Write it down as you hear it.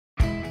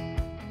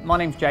My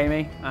name's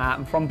Jamie,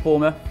 I'm from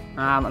Bournemouth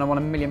and I won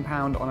 £1 million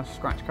on a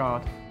scratch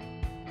card.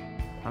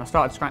 And I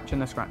started scratching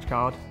the scratch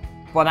card.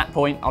 By that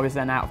point I was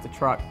then out of the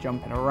truck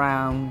jumping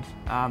around.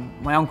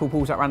 My uncle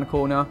pulls out around the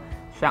corner,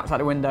 shouts out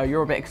the window,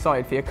 "You're a bit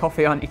excited for your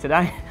coffee, aren't you,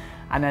 today?"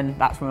 And then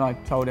that's when I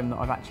told him that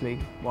I've actually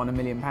won £1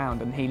 million,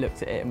 and he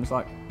looked at it and was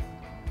like,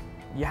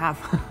 "You have?"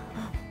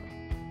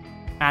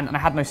 and I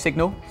had no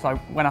signal, so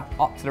I went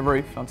up to the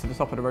roof, onto the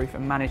top of the roof,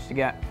 and managed to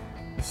get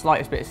the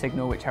slightest bit of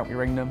signal which helped me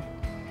ring them.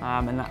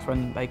 And that's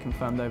when they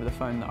confirmed over the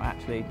phone that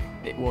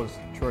it was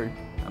true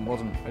and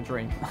wasn't a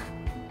dream.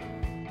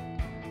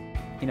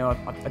 You know,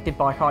 I did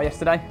buy a car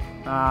yesterday,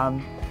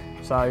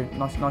 so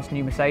nice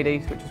new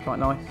Mercedes, which was quite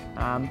nice.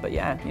 But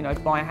yeah, you know,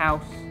 buy a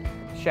house,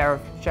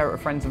 share it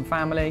with friends and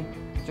family,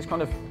 just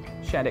kind of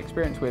share the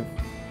experience with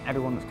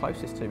everyone that's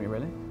closest to me,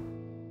 really.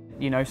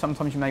 You know,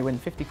 sometimes you may win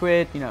 50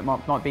 quid, you know, it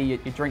might be your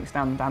drinks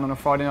down on a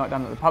Friday night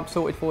down at the pub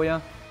sorted for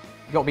you.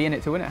 You've got to be in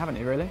it to win it, haven't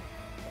you, really?